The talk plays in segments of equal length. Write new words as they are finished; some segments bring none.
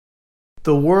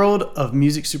The world of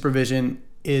music supervision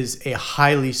is a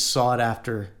highly sought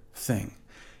after thing.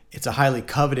 It's a highly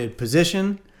coveted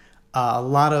position. A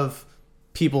lot of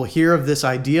people hear of this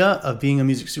idea of being a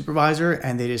music supervisor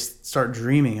and they just start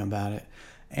dreaming about it.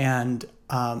 And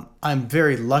I'm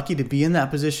very lucky to be in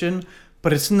that position,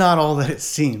 but it's not all that it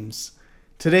seems.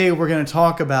 Today, we're going to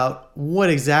talk about what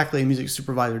exactly a music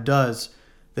supervisor does,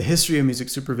 the history of music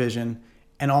supervision,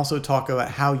 and also talk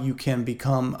about how you can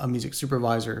become a music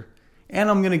supervisor. And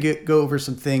I'm going to go over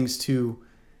some things to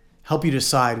help you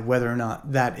decide whether or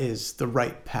not that is the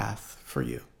right path for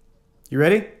you. You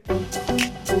ready?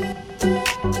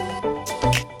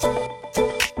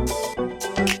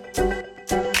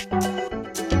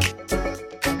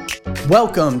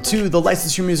 Welcome to the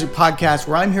License Your Music podcast,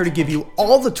 where I'm here to give you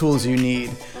all the tools you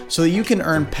need so that you can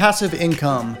earn passive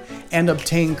income and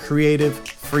obtain creative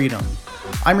freedom.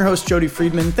 I'm your host, Jody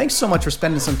Friedman. Thanks so much for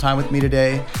spending some time with me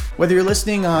today. Whether you're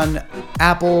listening on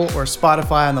Apple or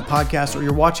Spotify on the podcast, or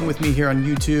you're watching with me here on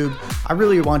YouTube, I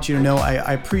really want you to know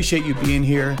I appreciate you being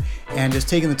here and just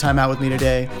taking the time out with me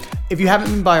today. If you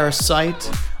haven't been by our site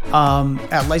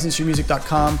at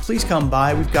licenseyourmusic.com, please come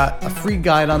by. We've got a free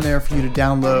guide on there for you to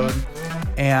download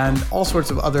and all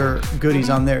sorts of other goodies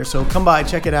on there. So come by,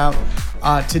 check it out.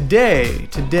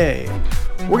 Today,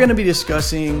 we're going to be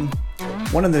discussing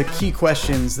one of the key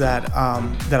questions that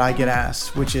I get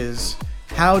asked, which is,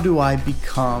 how do I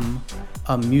become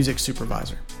a music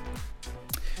supervisor?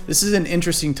 This is an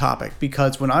interesting topic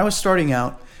because when I was starting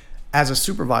out as a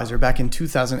supervisor back in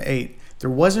 2008, there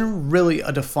wasn't really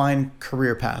a defined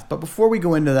career path. But before we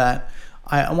go into that,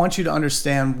 I want you to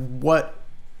understand what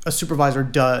a supervisor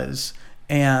does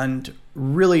and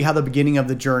really how the beginning of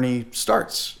the journey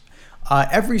starts.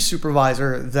 Every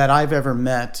supervisor that I've ever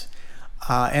met,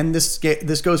 and this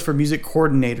goes for music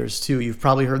coordinators too. You've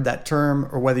probably heard that term,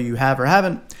 or whether you have or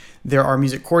haven't, there are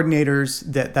music coordinators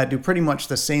that do pretty much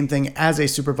the same thing as a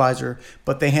supervisor,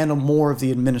 but they handle more of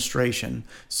the administration.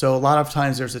 So a lot of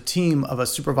times there's a team of a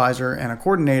supervisor and a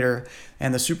coordinator,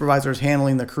 and the supervisor is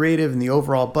handling the creative and the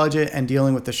overall budget and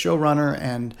dealing with the showrunner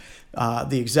and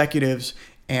the executives,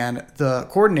 and the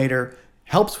coordinator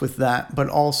helps with that, but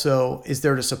also is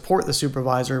there to support the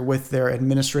supervisor with their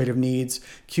administrative needs,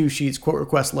 cue sheets, quote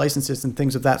requests, licenses, and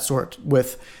things of that sort,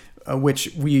 with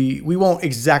which we won't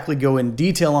exactly go in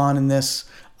detail on in this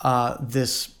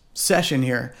session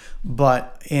here,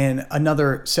 but in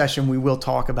another session we will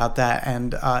talk about that,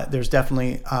 and there's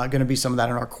definitely going to be some of that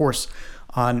in our course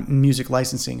on music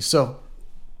licensing. So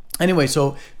anyway,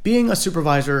 so being a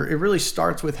supervisor, it really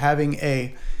starts with having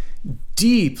a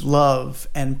deep love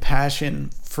and passion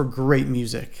for great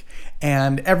music.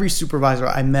 And every supervisor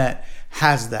I met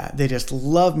has that. They just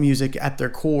love music at their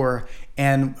core,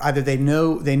 and either they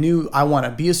knew I want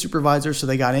to be a supervisor, so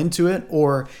they got into it,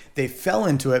 or they fell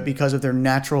into it because of their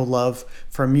natural love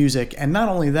for music. And not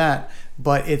only that,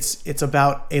 but it's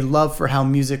about a love for how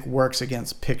music works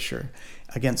against picture,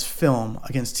 against film,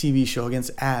 against TV show, against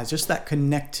ads, just that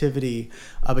connectivity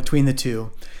between the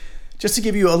two. Just to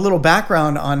give you a little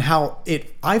background on how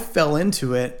I fell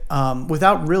into it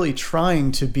without really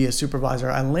trying to be a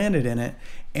supervisor. I landed in it.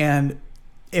 And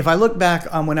if I look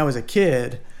back on when I was a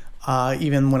kid,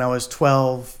 even when I was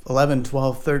 11,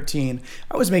 12, 13,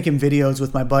 I was making videos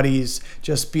with my buddies,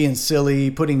 just being silly,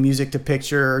 putting music to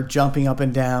picture, jumping up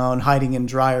and down, hiding in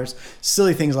dryers,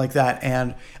 silly things like that.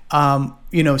 And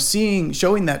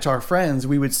showing that to our friends,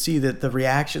 we would see that the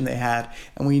reaction they had,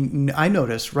 and I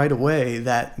noticed right away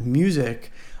that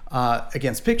music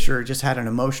against picture just had an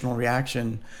emotional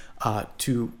reaction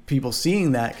to people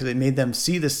seeing that, because it made them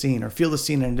see the scene or feel the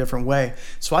scene in a different way.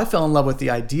 So I fell in love with the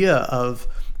idea of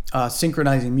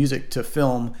synchronizing music to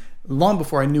film long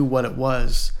before I knew what it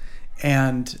was.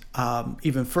 And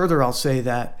even further, I'll say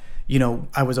that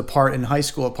I was in high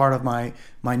school, a part of my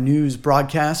news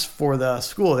broadcast for the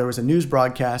school. There was a news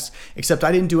broadcast, except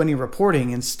I didn't do any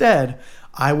reporting. Instead,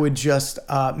 I would just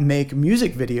make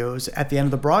music videos at the end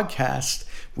of the broadcast.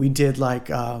 We did like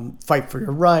Fight for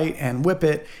Your Right and Whip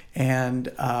It and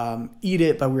Eat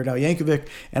It by Weird Al Yankovic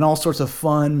and all sorts of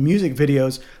fun music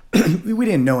videos. We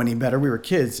didn't know any better. We were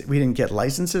kids. We didn't get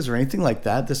licenses or anything like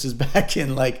that. This is back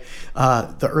in like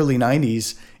the early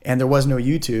 90s. And there was no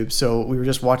YouTube, so we were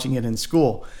just watching it in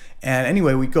school. And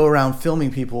anyway, we go around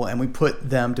filming people, and we put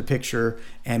them to picture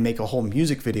and make a whole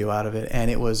music video out of it.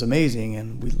 And it was amazing,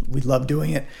 and we loved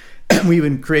doing it. We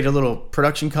even created a little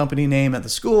production company name at the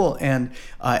school, and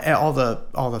all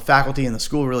the faculty in the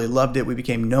school really loved it. We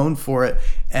became known for it,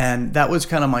 and that was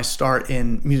kind of my start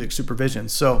in music supervision.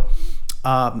 So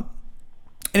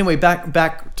anyway,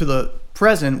 back to the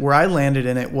present, where I landed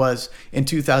in it, was in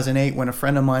 2008 when a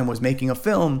friend of mine was making a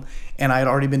film and I had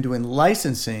already been doing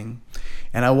licensing,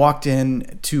 and I walked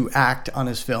in to act on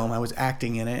his film. I was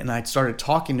acting in it, and I started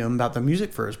talking to him about the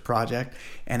music for his project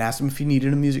and asked him if he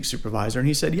needed a music supervisor, and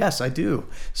he said, yes, I do.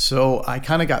 So I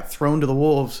kind of got thrown to the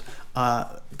wolves.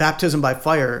 Baptism by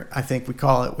fire, I think we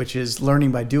call it, which is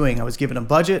learning by doing. I was given a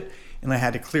budget and I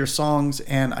had to clear songs,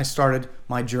 and I started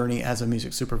my journey as a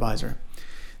music supervisor.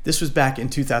 This was back in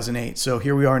 2008. So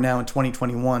here we are now in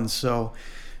 2021. So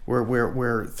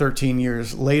we're 13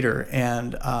 years later,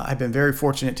 and I've been very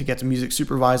fortunate to get to music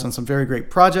supervise on some very great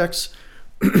projects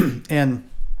and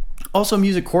also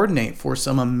music coordinate for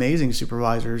some amazing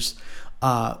supervisors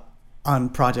on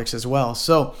projects as well.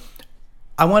 So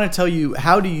I want to tell you,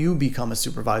 how do you become a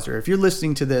supervisor? If you're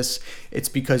listening to this, it's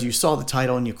because you saw the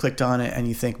title and you clicked on it and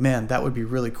you think, man, that would be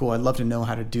really cool. I'd love to know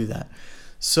how to do that.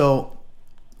 So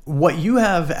what you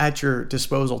have at your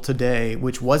disposal today,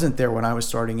 which wasn't there when I was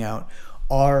starting out,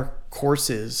 are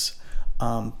courses.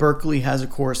 Berkeley has a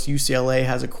course, UCLA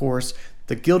has a course.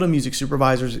 The Guild of Music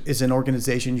Supervisors is an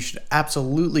organization you should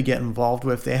absolutely get involved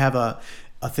with. They have a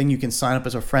thing you can sign up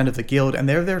as a friend of the Guild, and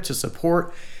they're there to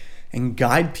support and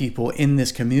guide people in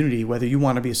this community, whether you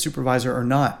want to be a supervisor or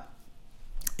not.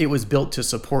 It was built to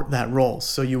support that role.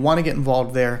 So you want to get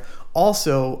involved there.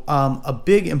 Also, a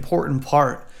big important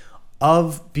part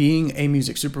of being a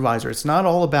music supervisor, it's not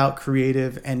all about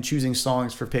creative and choosing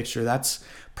songs for picture. That's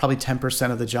probably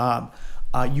 10% of the job.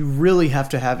 You really have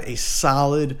to have a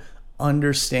solid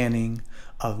understanding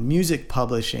of music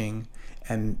publishing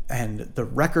and the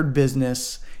record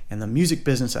business and the music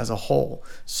business as a whole.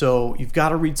 So you've got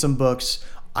to read some books.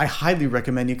 I highly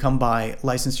recommend you come by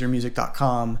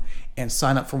licenseyourmusic.com and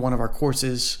sign up for one of our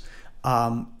courses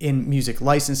in music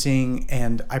licensing.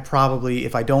 And I probably,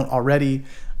 if I don't already,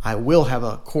 I will have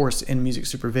a course in music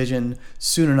supervision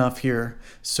soon enough here.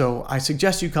 So I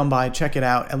suggest you come by, check it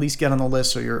out, at least get on the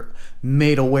list so you're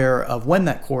made aware of when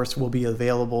that course will be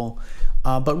available.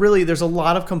 But really, there's a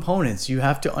lot of components. You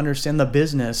have to understand the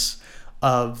business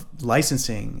of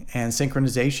licensing and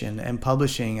synchronization and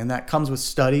publishing, and that comes with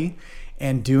study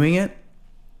and doing it.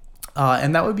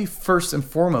 And that would be first and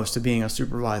foremost to being a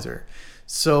supervisor.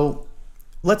 So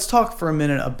let's talk for a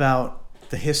minute about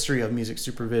the history of music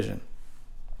supervision.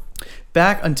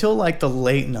 Back until like the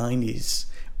late 90s,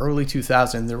 early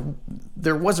 2000,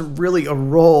 there wasn't really a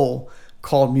role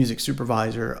called music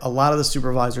supervisor. A lot of the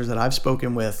supervisors that I've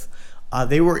spoken with,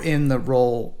 they were in the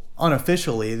role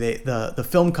unofficially. The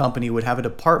film company would have a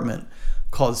department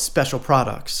called special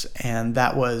products, and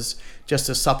that was just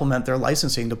to supplement their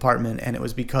licensing department. And it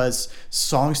was because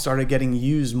songs started getting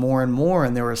used more and more,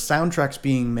 and there were soundtracks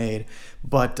being made,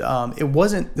 but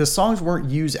the songs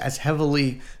weren't used as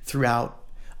heavily throughout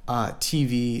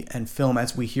TV and film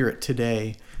as we hear it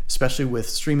today, especially with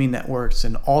streaming networks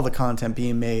and all the content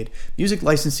being made. Music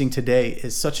licensing today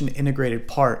is such an integrated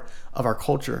part of our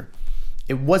culture.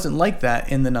 It wasn't like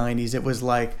that in the 90s. It was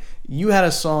like you had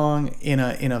a song in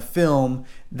a film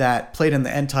that played in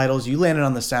the end titles, you landed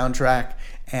on the soundtrack,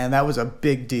 and that was a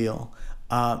big deal.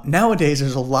 Nowadays,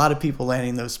 there's a lot of people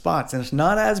landing those spots, and it's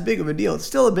not as big of a deal. It's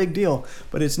still a big deal,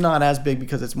 but it's not as big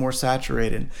because it's more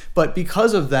saturated. But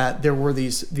because of that, there were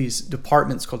these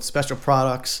departments called special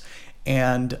products,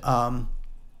 and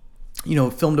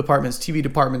film departments, TV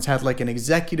departments had like an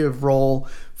executive role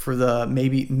for the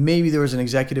maybe there was an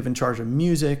executive in charge of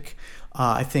music.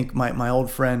 I think my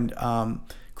old friend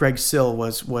Greg Sill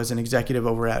was an executive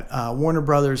over at Warner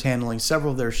Brothers, handling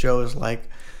several of their shows like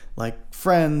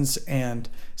Friends and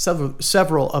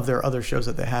several of their other shows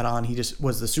that they had on. He just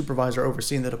was the supervisor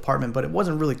overseeing the department, but it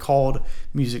wasn't really called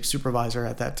music supervisor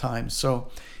at that time.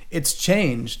 So it's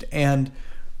changed, and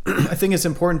I think it's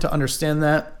important to understand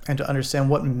that and to understand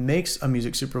what makes a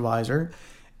music supervisor.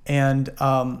 And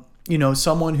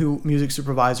someone who music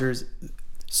supervises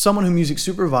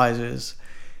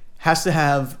has to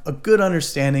have a good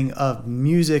understanding of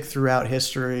music throughout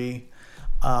history.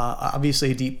 Obviously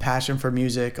a deep passion for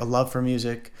music, a love for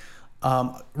music,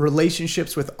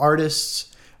 relationships with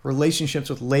artists, relationships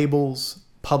with labels,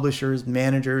 publishers,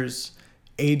 managers,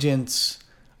 agents,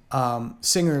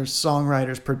 singers,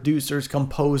 songwriters, producers,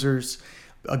 composers.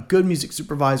 A good music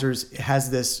supervisor has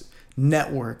this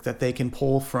network that they can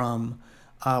pull from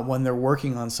when they're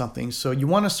working on something. So you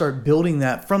want to start building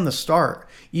that from the start,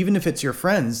 even if it's your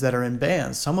friends that are in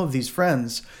bands. Some of these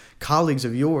friends, colleagues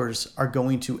of yours, are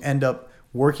going to end up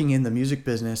working in the music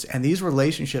business, and these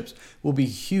relationships will be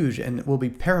huge and will be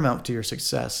paramount to your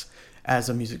success as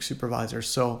a music supervisor.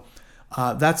 So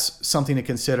that's something to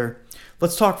consider.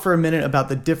 Let's talk for a minute about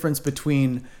the difference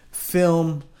between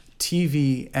film,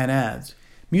 TV, and ads.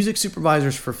 Music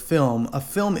supervisors for film. A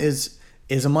film is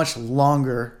a much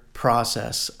longer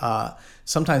process.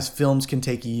 Sometimes films can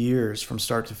take years from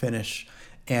start to finish,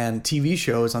 and TV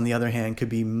shows, on the other hand, could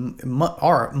be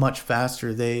are much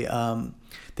faster. They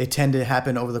tend to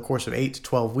happen over the course of 8 to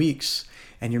 12 weeks,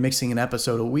 and you're mixing an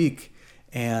episode a week.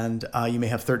 And you may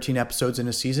have 13 episodes in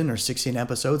a season, or 16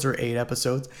 episodes, or 8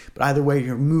 episodes. But either way,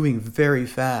 you're moving very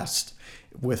fast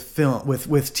with film, with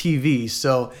TV.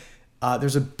 So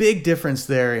there's a big difference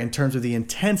there in terms of the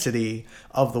intensity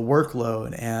of the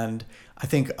workload. And I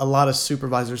think a lot of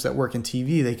supervisors that work in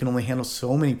TV, they can only handle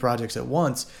so many projects at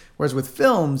once. Whereas with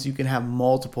films, you can have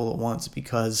multiple at once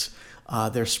because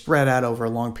they're spread out over a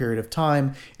long period of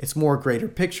time. It's more bigger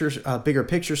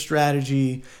picture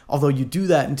strategy. Although you do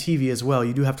that in TV as well,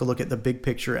 you do have to look at the big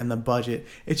picture and the budget.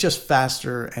 It's just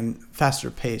faster and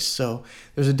faster paced. So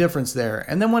there's a difference there.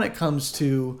 And then when it comes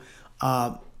to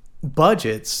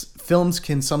budgets, films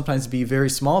can sometimes be very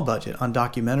small budget. On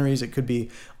documentaries, it could be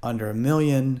under $1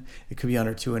 million. It could be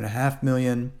under $2.5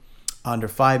 million. Under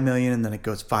 $5 million, and then it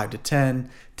goes 5 to 10,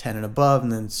 10 and above,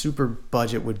 and then super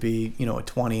budget would be, a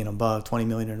 20 and above, 20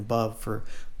 million and above for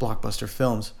blockbuster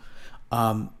films.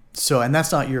 And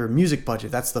that's not your music budget,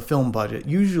 that's the film budget.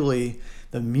 Usually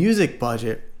the music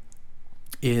budget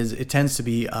tends to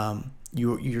be,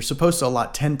 you're supposed to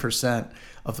allot 10%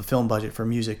 of the film budget for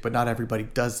music, but not everybody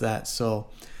does that. So,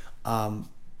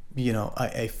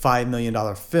 a $5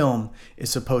 million film is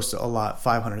supposed to allot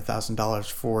 $500,000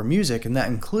 for music, and that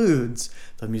includes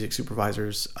the music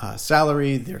supervisor's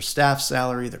salary, their staff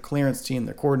salary, their clearance team,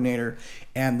 their coordinator,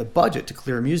 and the budget to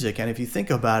clear music. And if you think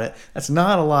about it, that's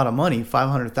not a lot of money.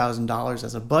 $500,000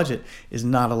 as a budget is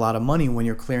not a lot of money when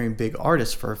you're clearing big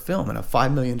artists for a film. In a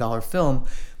 $5 million film,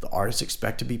 the artists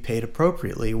expect to be paid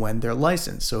appropriately when they're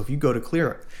licensed. So if you go to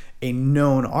clear a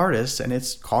known artist and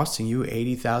it's costing you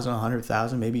 $80,000,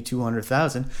 $100,000, maybe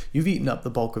 $200,000, you've eaten up the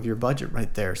bulk of your budget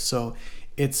right there. So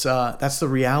it's that's the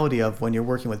reality of when you're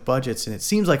working with budgets, and it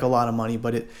seems like a lot of money,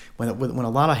 but when a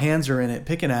lot of hands are in it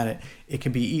picking at it, it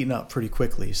can be eaten up pretty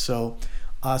quickly. So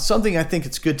something I think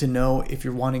it's good to know if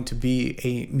you're wanting to be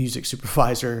a music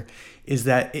supervisor is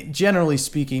that generally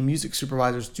speaking, music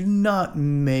supervisors do not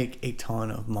make a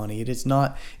ton of money. It is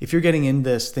not, if you're getting in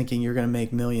this thinking you're going to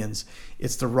make millions,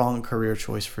 it's the wrong career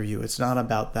choice for you. It's not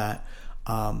about that.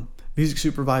 Music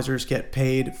supervisors get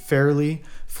paid fairly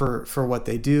for what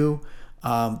they do,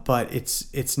 but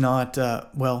it's not,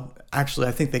 actually,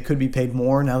 I think they could be paid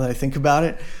more now that I think about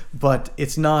it, but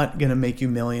it's not going to make you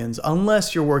millions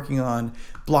unless you're working on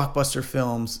blockbuster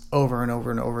films over and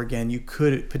over and over again. You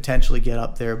could potentially get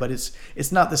up there, but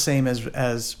it's not the same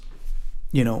as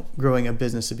growing a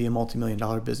business to be a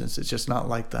multi-million-dollar business. It's just not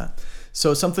like that.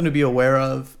 So something to be aware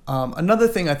of. Another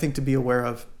thing I think to be aware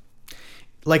of,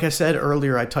 like I said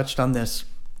earlier, I touched on this.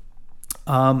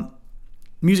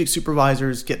 Music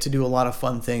supervisors get to do a lot of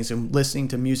fun things and listening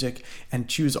to music and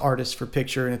choose artists for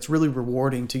picture. And it's really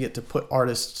rewarding to get to put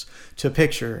artists to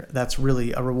picture. That's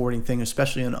really a rewarding thing,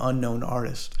 especially an unknown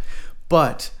artist.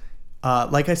 But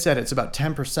like I said, it's about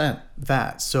 10%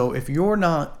 that. So if you're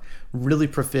not really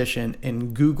proficient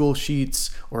in Google Sheets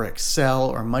or Excel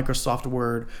or Microsoft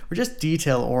Word, or just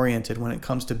detail oriented when it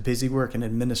comes to busy work and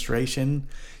administration,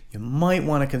 you might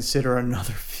want to consider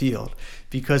another field,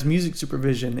 because music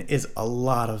supervision is a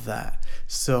lot of that.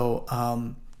 So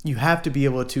you have to be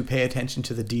able to pay attention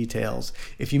to the details.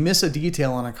 If you miss a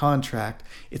detail on a contract,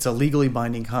 it's a legally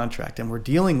binding contract, and we're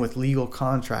dealing with legal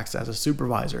contracts as a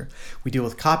supervisor. We deal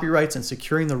with copyrights and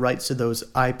securing the rights to those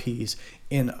IPs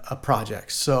in a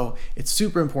project. So it's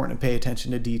super important to pay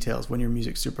attention to details when you're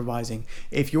music supervising.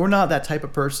 If you're not that type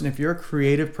of person, if you're a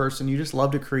creative person, you just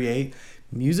love to create,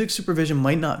 music supervision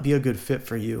might not be a good fit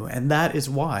for you. And that is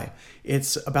why.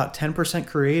 It's about 10%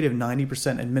 creative,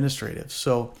 90% administrative.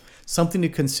 So something to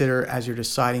consider as you're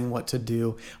deciding what to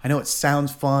do. I know it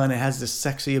sounds fun. It has this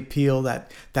sexy appeal,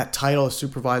 that title of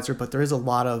supervisor, but there is a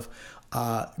lot of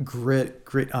grit,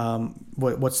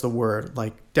 what's the word?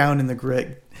 Like down in the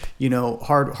grit,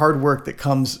 hard work that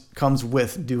comes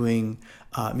with doing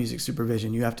music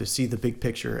supervision. You have to see the big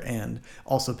picture and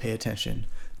also pay attention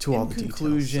to all the details. In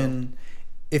conclusion,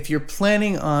 if you're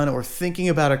planning on or thinking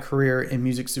about a career in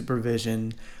music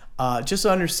supervision, just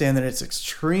understand that it's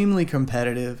extremely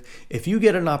competitive. If you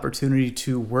get an opportunity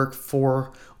to work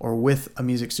for or with a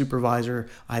music supervisor,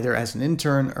 either as an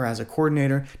intern or as a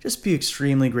coordinator, just be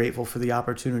extremely grateful for the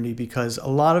opportunity, because a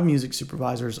lot of music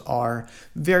supervisors are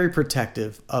very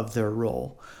protective of their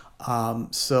role.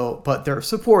 But they're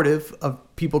supportive of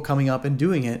people coming up and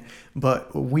doing it,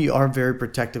 but we are very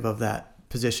protective of that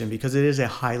position because it is a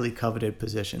highly coveted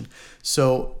position.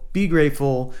 So be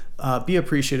grateful, be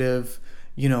appreciative.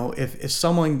 if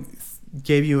someone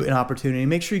gave you an opportunity,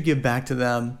 make sure you give back to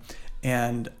them,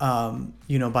 and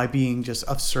by being just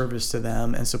of service to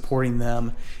them and supporting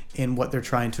them in what they're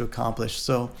trying to accomplish.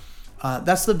 So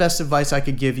that's the best advice I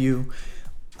could give you.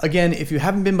 Again, if you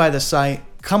haven't been by the site,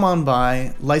 come on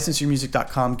by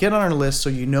licenseyourmusic.com. Get on our list so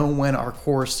you know when our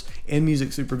course in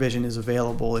music supervision is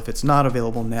available. If it's not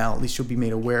available now, at least you'll be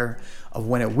made aware of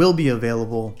when it will be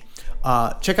available.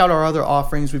 Check out our other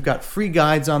offerings. We've got free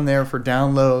guides on there for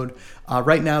download.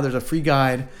 Right now, there's a free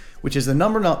guide, which is the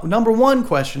number one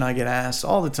question I get asked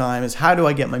all the time is, how do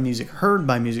I get my music heard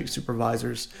by music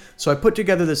supervisors? So I put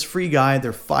together this free guide. There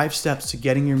are 5 steps to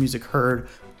getting your music heard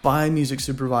by music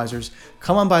supervisors.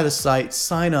 Come on by the site,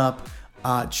 sign up,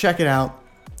 check it out,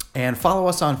 and follow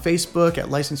us on Facebook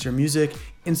at License Your Music,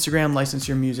 Instagram, License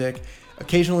Your Music.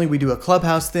 Occasionally we do a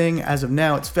Clubhouse thing. As of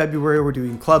now, it's February. We're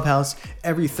doing Clubhouse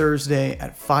every Thursday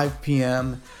at 5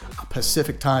 p.m.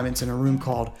 Pacific time. It's in a room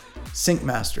called Sync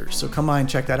Masters. So come by and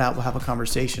check that out. We'll have a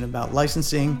conversation about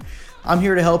licensing. I'm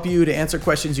here to help you, to answer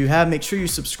questions you have. Make sure you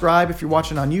subscribe if you're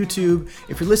watching on YouTube.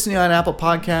 If you're listening on Apple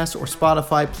Podcasts or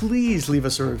Spotify, please leave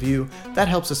us a review. That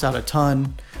helps us out a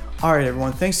ton. All right,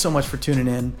 everyone. Thanks so much for tuning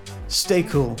in. Stay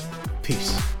cool.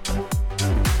 Peace.